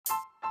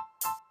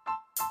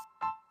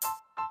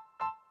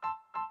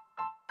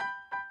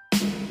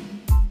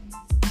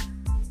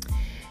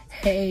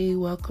Hey,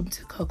 welcome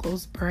to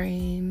Coco's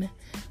Brain.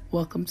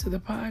 Welcome to the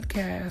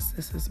podcast.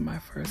 This is my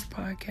first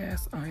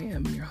podcast. I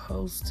am your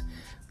host,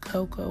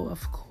 Coco, of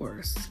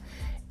course.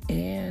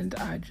 And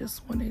I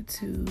just wanted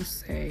to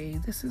say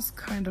this is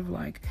kind of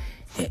like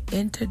an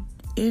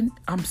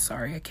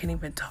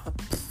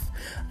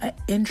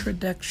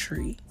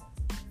introductory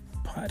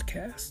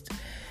podcast.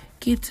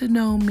 Get to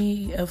know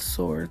me of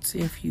sorts,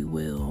 if you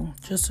will.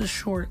 Just a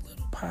short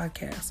little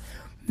podcast,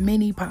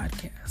 mini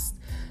podcast.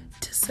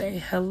 To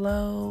say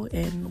hello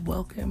and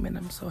welcome, and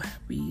I'm so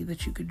happy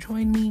that you could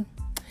join me.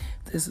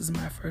 This is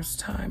my first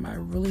time. I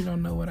really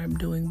don't know what I'm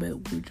doing,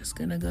 but we're just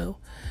gonna go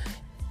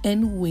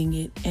and wing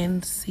it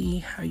and see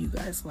how you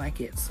guys like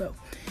it. So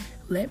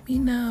let me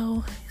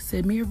know,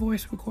 send me your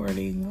voice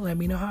recording, let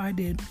me know how I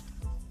did,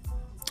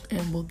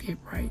 and we'll get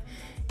right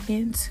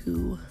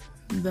into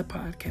the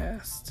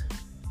podcast.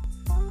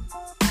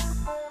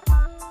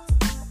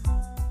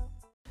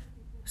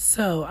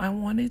 So I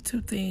wanted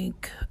to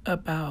think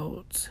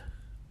about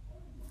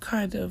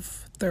kind of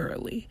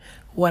thoroughly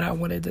what I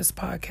wanted this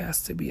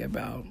podcast to be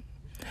about.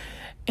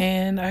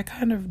 And I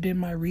kind of did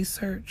my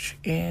research,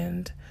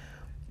 and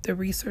the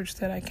research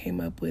that I came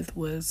up with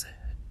was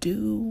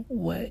do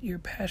what you're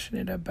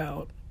passionate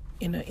about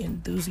in an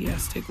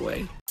enthusiastic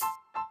way.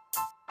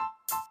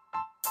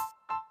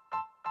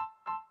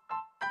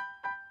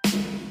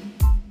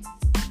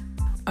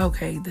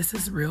 Okay, this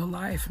is real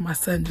life. My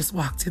son just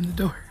walked in the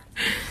door.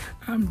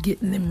 I'm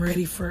getting them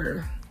ready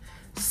for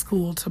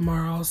school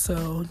tomorrow,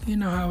 so you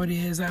know how it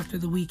is after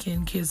the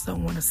weekend, kids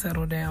don't want to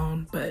settle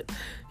down. But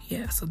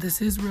yeah, so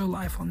this is real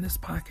life on this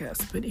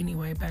podcast. But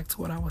anyway, back to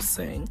what I was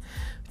saying.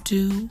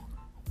 Do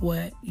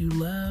what you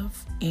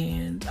love.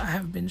 And I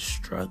have been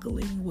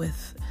struggling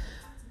with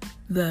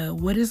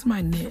what is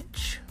my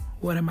niche?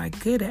 What am I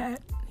good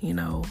at? You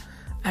know,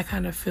 I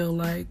kind of feel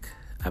like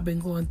I've been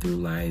going through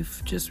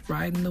life just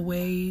riding the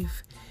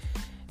wave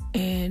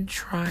and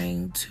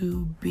trying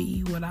to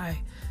be what I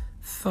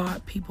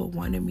thought people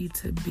wanted me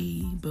to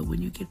be. But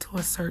when you get to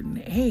a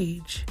certain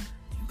age,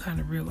 you kind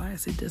of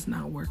realize it does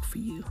not work for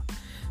you.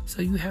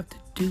 So you have to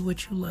do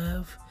what you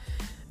love,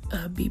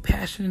 be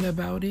passionate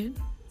about it.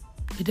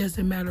 It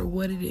doesn't matter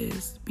what it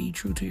is, be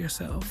true to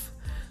yourself.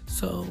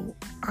 So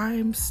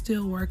I'm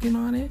still working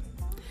on it.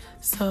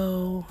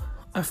 So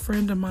a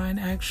friend of mine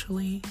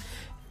actually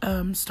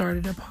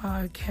started a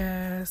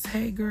podcast.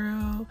 Hey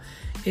girl,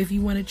 if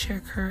you want to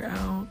check her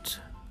out,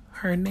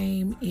 her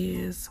name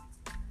is,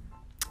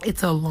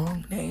 it's a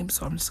long name,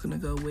 so I'm just going to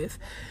go with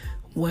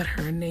what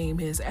her name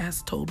is,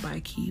 As Told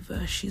by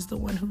Kiva. She's the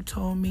one who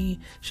told me,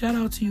 shout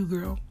out to you,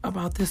 girl,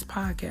 about this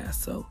podcast.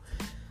 So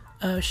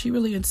she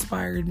really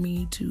inspired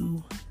me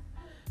to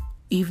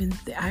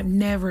I've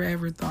never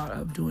ever thought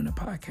of doing a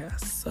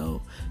podcast.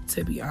 So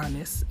to be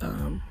honest,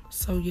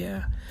 so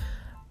yeah,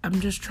 I'm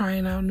just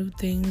trying out new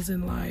things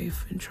in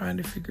life and trying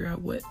to figure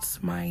out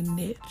what's my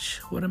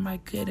niche. What am I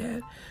good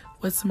at?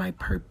 What's my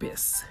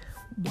purpose?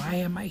 Why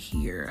am I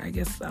here? I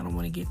guess I don't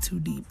want to get too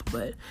deep,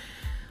 but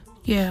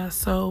yeah,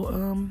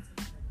 so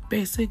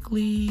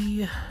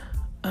basically,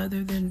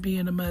 other than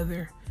being a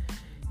mother,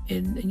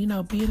 and you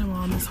know, being a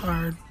mom is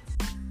hard.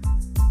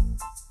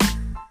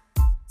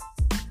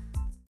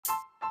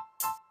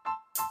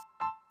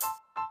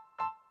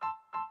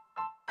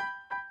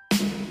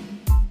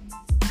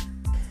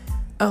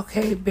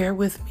 Okay, bear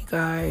with me,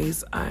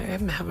 guys. I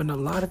am having a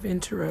lot of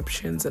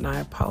interruptions, and I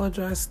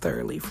apologize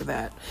thoroughly for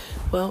that.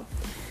 Well,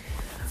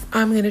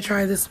 I'm going to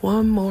try this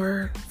one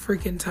more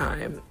freaking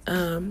time.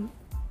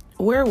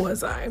 Where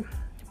was I?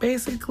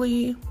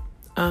 Basically,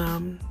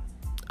 a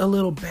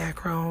little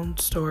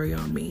background story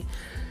on me.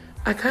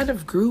 I kind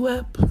of grew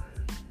up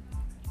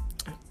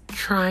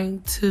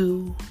trying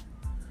to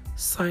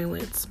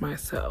silence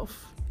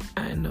myself.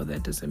 I know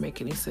that doesn't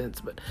make any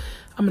sense, but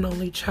I'm an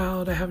only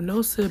child. I have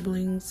no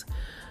siblings.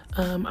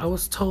 I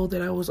was told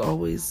that I was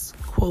always,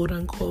 quote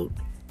unquote,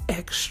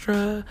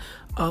 extra,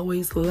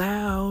 always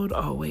loud,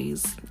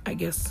 always, I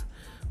guess,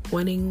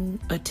 wanting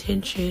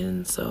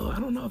attention. So I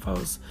don't know if I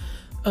was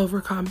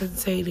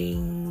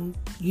overcompensating,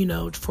 you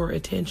know, for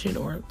attention,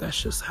 or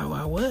that's just how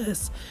I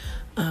was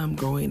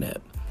growing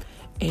up.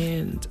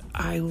 And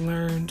I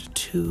learned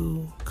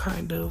to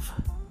kind of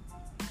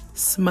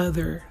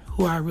smother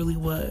who I really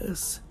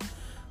was,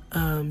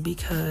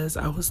 because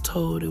I was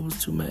told it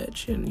was too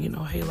much, and you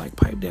know, hey, like,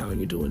 pipe down,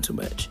 you're doing too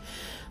much.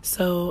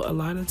 So a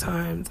lot of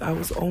times I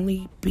was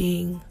only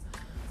being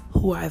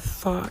who I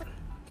thought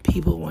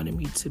people wanted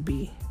me to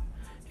be,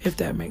 if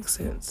that makes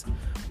sense.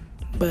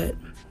 But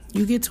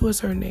you get to a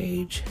certain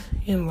age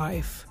in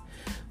life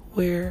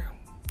where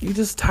you're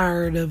just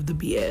tired of the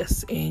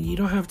BS and you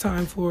don't have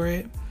time for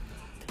it.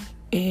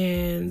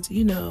 And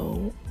you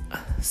know,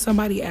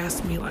 somebody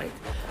asked me, like,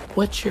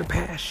 what's your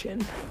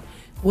passion?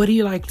 What do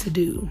you like to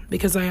do?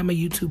 Because I am a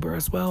YouTuber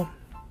as well.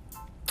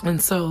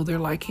 And so they're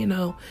like, you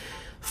know,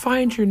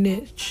 find your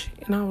niche.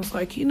 And I was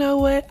like, you know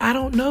what? I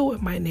don't know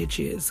what my niche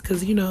is.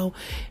 Because, when you're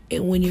a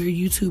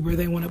YouTuber,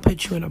 they want to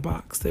put you in a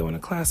box. They want to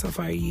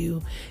classify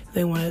you.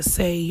 They want to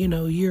say,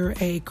 you're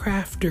a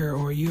crafter,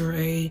 or you're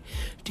a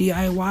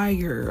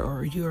DIYer,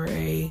 or you're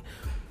a,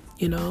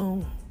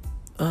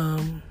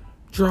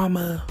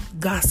 drama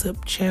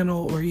gossip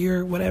channel, or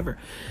you're whatever.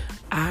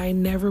 I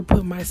never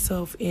put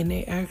myself in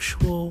an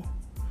actual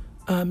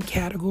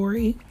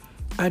category.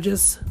 I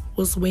just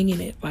was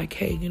winging it. Like,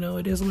 hey,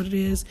 it is what it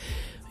is.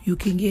 You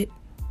can get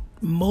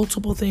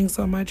multiple things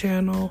on my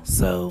channel.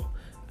 So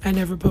I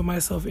never put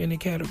myself in a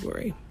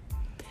category.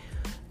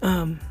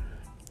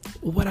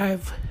 What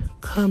I've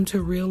come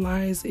to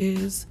realize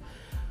is,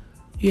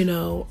 in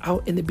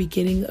the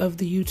beginning of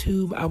the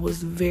YouTube, I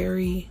was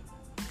very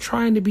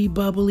trying to be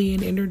bubbly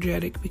and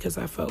energetic because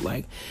I felt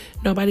like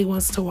nobody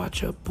wants to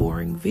watch a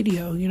boring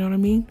video. You know what I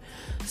mean?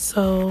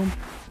 So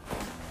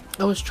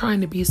I was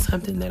trying to be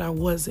something that I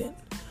wasn't.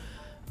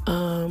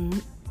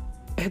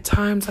 At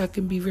times I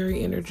can be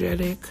very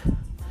energetic,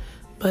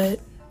 but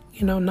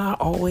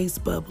not always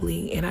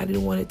bubbly, and I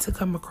didn't want it to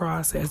come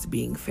across as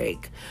being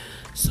fake.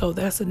 So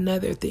that's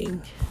another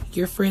thing.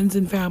 Your friends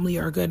and family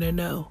are gonna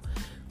know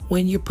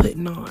when you're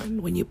putting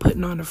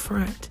on a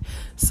front.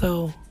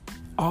 So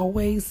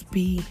always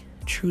be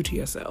true to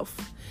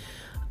yourself.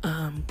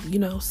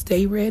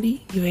 Stay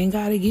ready. You ain't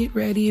gotta get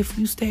ready if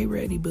you stay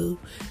ready, boo.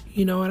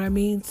 You know what I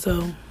mean?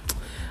 So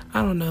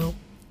I don't know.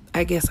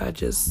 I guess I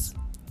just,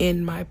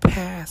 in my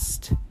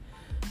past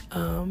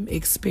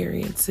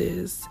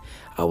experiences,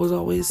 I was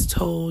always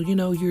told,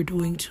 you're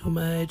doing too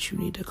much, you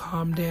need to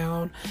calm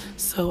down.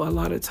 So a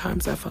lot of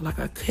times I felt like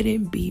I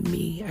couldn't be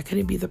me. I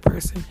couldn't be the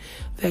person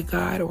that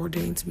God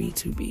ordained me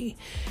to be.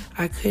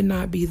 I could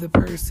not be the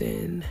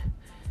person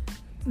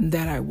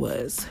that I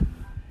was.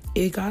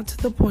 It got to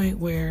the point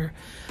where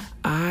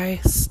I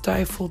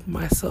stifled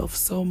myself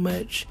so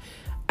much,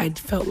 I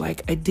felt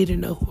like I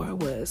didn't know who I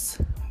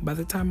was. By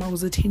the time I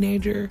was a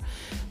teenager,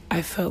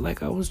 I felt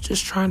like I was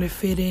just trying to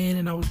fit in,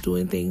 and I was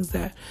doing things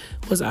that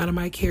was out of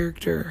my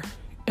character.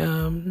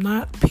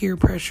 Not peer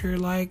pressure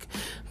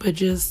but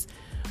just,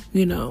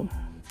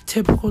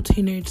 typical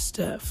teenage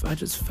stuff. I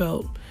just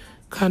felt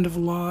kind of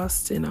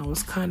lost, and I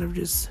was kind of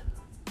just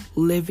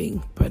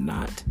living, but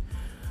not,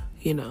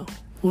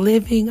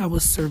 living. I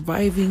was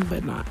surviving,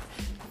 but not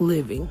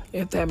living,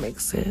 if that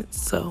makes sense.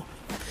 So,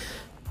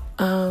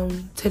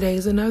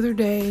 today's another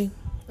day.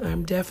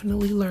 I'm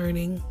definitely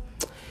learning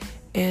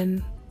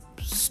and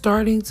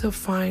starting to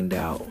find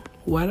out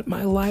what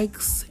my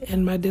likes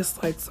and my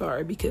dislikes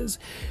are, because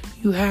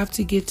you have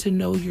to get to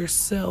know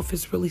yourself.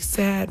 It's really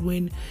sad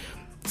when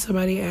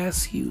somebody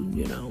asks you,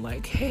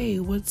 hey,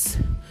 what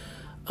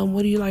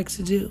do you like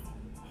to do?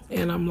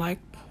 And I'm like,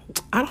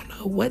 I don't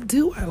know. What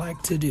do I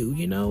like to do?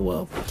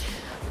 Well,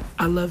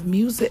 I love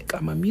music.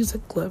 I'm a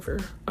music lover.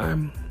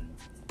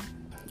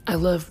 I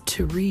love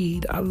to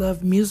read. I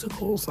love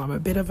musicals. I'm a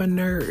bit of a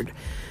nerd.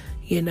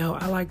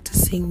 I like to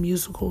sing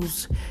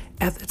musicals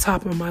at the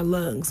top of my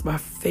lungs. My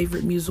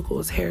favorite musical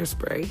is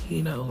Hairspray.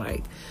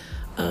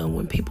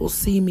 When people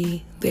see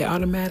me, they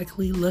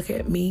automatically look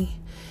at me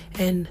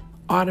and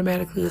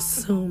automatically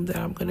assume that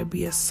I'm going to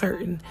be a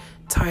certain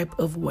type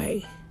of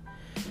way.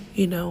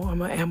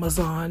 I'm an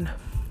Amazon,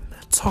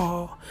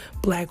 tall,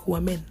 black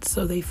woman.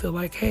 So they feel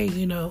like, hey,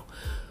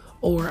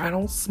 or I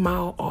don't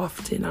smile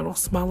often. I don't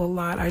smile a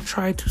lot. I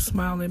try to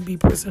smile and be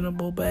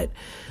presentable, but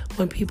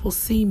when people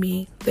see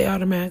me, they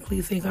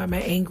automatically think I'm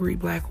an angry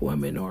black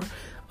woman, or,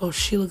 oh,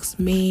 she looks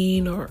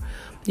mean, or,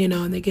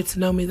 and they get to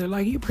know me. They're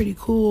like, you're pretty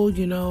cool,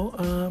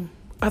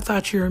 I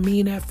thought you were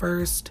mean at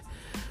first.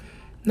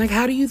 Like,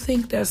 how do you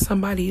think that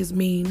somebody is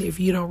mean if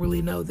you don't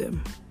really know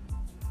them?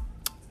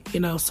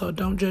 So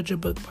don't judge a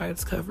book by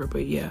its cover.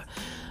 But yeah,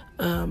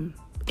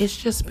 it's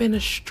just been a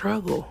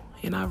struggle.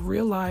 And I've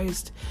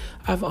realized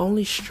I've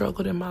only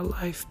struggled in my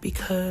life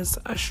because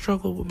I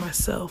struggle with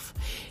myself.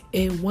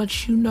 And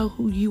once you know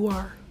who you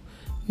are,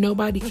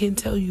 nobody can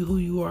tell you who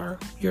you are.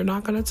 You're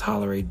not going to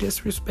tolerate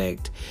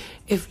disrespect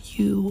if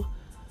you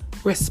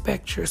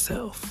respect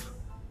yourself,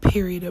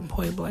 period and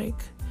point blank.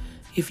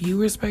 If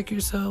you respect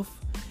yourself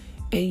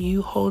and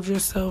you hold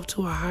yourself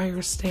to a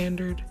higher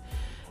standard,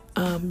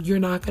 you're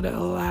not going to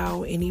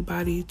allow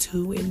anybody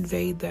to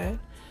invade that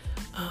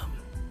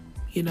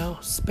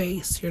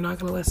space. You're not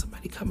going to let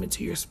somebody come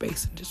into your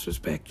space and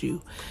disrespect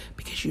you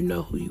because you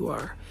know who you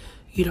are.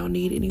 You don't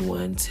need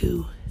anyone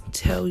to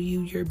tell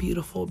you you're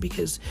beautiful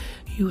because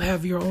you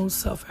have your own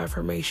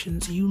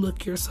self-affirmations. You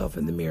look yourself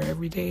in the mirror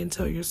every day and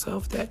tell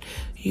yourself that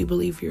you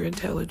believe you're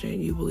intelligent,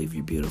 you believe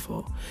you're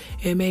beautiful.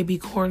 It may be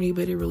corny,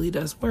 but it really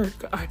does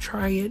work. I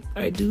try it.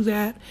 I do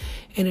that,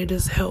 and it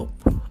does help.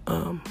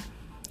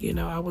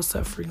 I was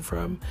suffering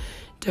from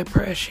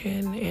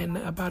depression, and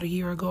about a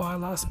year ago I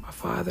lost my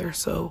father,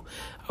 so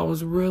I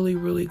was really,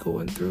 really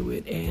going through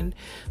it. And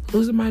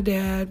losing my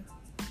dad,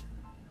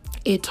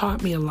 it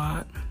taught me a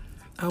lot.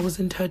 I was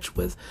in touch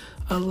with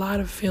a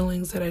lot of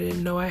feelings that I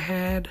didn't know I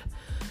had.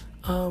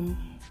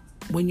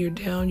 when you're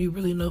down, you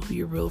really know who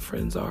your real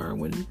friends are.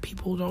 When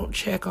people don't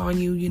check on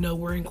you,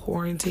 we're in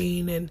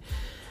quarantine, and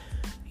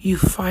you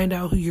find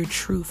out who your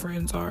true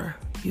friends are.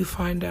 You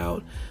find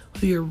out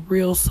who your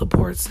real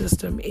support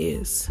system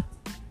is.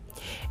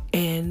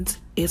 And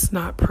it's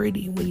not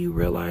pretty when you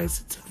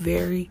realize it's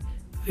very,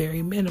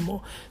 very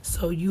minimal.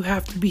 So you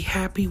have to be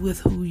happy with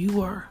who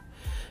you are.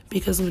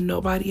 Because when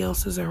nobody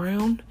else is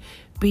around,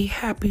 be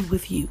happy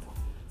with you.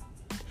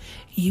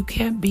 You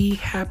can't be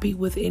happy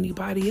with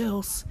anybody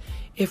else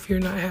if you're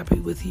not happy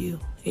with you.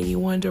 And you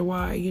wonder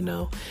why,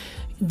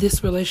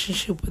 this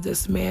relationship with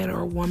this man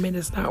or woman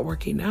is not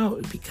working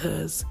out,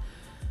 because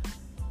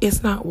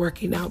it's not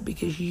working out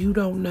because you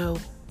don't know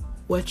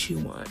what you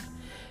want.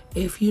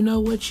 If you know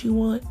what you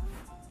want,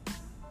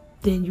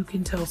 then you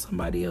can tell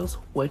somebody else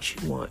what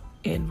you want,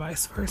 and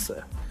vice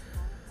versa.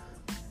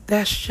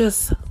 That's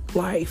just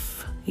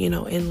life,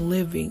 and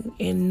living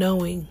and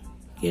knowing,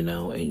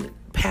 and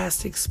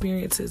past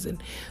experiences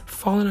and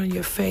falling on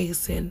your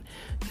face and,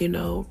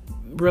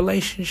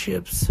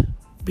 relationships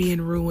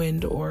being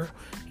ruined, or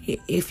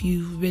if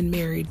you've been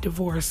married,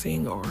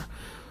 divorcing, or,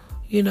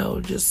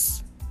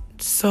 just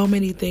so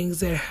many things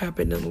that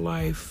happen in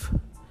life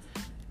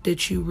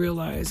that you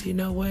realize,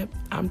 what,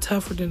 I'm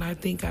tougher than I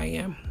think I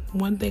am.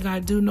 One thing I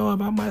do know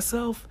about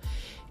myself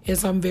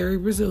is I'm very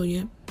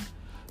resilient.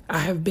 I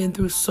have been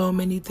through so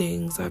many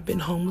things. I've been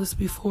homeless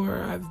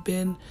before. I've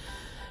been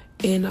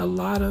in a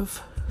lot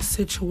of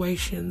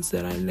situations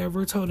that I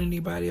never told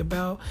anybody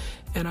about,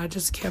 and I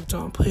just kept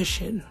on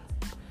pushing.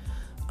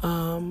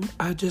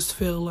 I just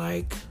feel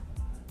like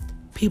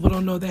people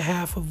don't know the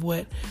half of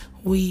what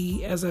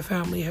we as a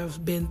family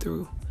have been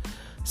through.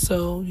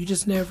 So you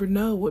just never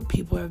know what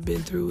people have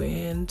been through,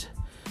 and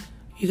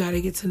you got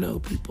to get to know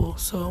people.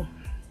 So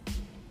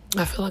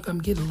I feel like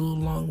I'm getting a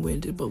little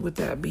long-winded, but with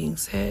that being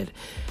said,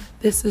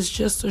 this is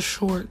just a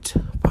short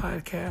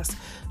podcast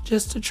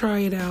just to try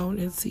it out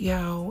and see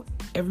how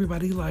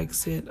everybody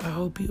likes it. I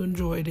hope you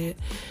enjoyed it.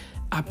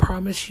 I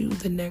promise you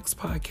the next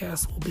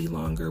podcast will be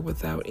longer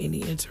without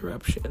any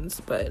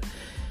interruptions, but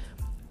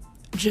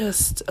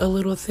just a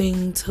little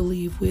thing to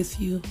leave with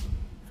you.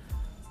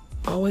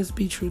 Always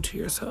be true to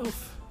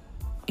yourself.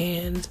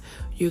 And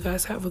you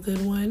guys have a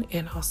good one,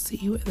 and I'll see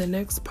you in the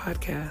next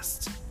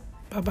podcast.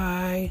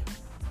 Bye-bye.